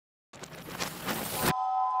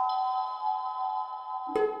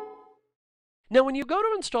Now, when you go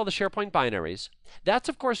to install the SharePoint binaries, that's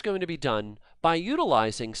of course going to be done by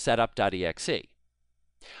utilizing setup.exe.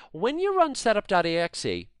 When you run setup.exe,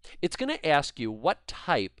 it's going to ask you what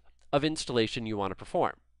type of installation you want to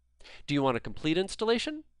perform. Do you want a complete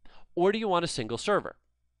installation, or do you want a single server?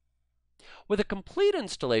 With a complete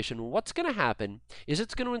installation, what's going to happen is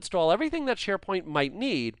it's going to install everything that SharePoint might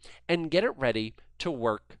need and get it ready to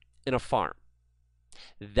work in a farm.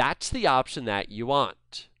 That's the option that you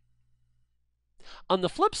want. On the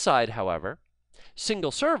flip side, however,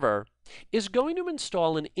 single server is going to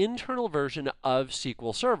install an internal version of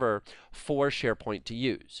SQL Server for SharePoint to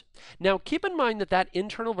use. Now, keep in mind that that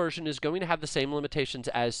internal version is going to have the same limitations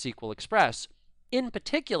as SQL Express. In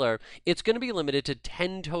particular, it's going to be limited to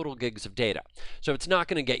 10 total gigs of data, so it's not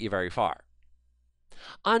going to get you very far.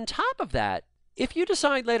 On top of that, if you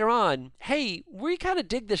decide later on, hey, we kind of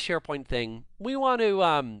dig this SharePoint thing, we want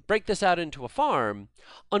to break this out into a farm,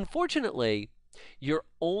 unfortunately, your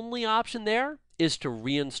only option there is to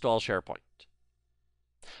reinstall SharePoint.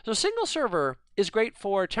 So single server is great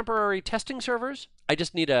for temporary testing servers. I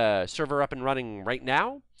just need a server up and running right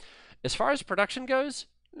now. As far as production goes,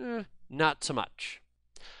 not so much.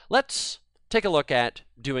 Let's take a look at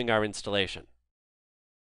doing our installation.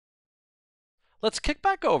 Let's kick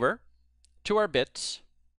back over to our bits,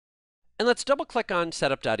 and let's double-click on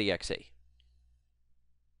setup.exe.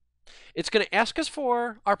 It's going to ask us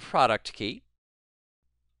for our product key.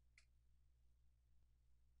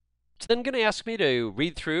 It's then going to ask me to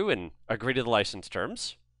read through and agree to the license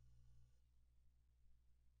terms.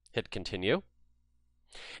 Hit continue.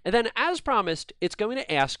 And then, as promised, it's going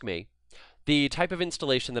to ask me the type of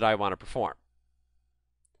installation that I want to perform.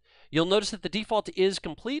 You'll notice that the default is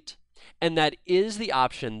complete, and that is the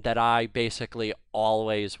option that I basically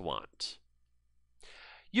always want.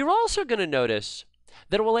 You're also going to notice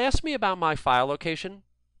that it will ask me about my file location.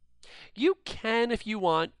 You can, if you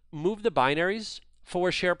want, move the binaries for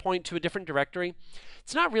SharePoint to a different directory.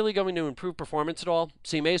 It's not really going to improve performance at all,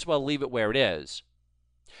 so you may as well leave it where it is.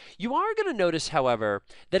 You are going to notice, however,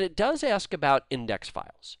 that it does ask about index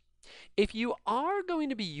files. If you are going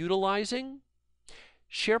to be utilizing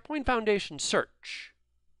SharePoint Foundation Search,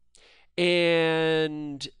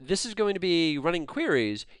 and this is going to be running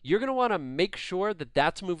queries, you're going to want to make sure that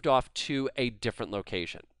that's moved off to a different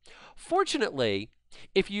location. Fortunately,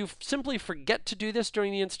 if you simply forget to do this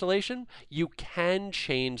during the installation, you can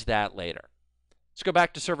change that later. Let's go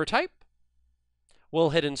back to server type.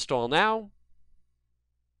 We'll hit install now.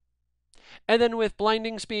 And then with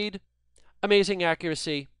blinding speed, amazing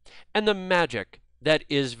accuracy, and the magic that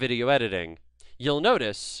is video editing, you'll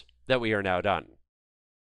notice that we are now done.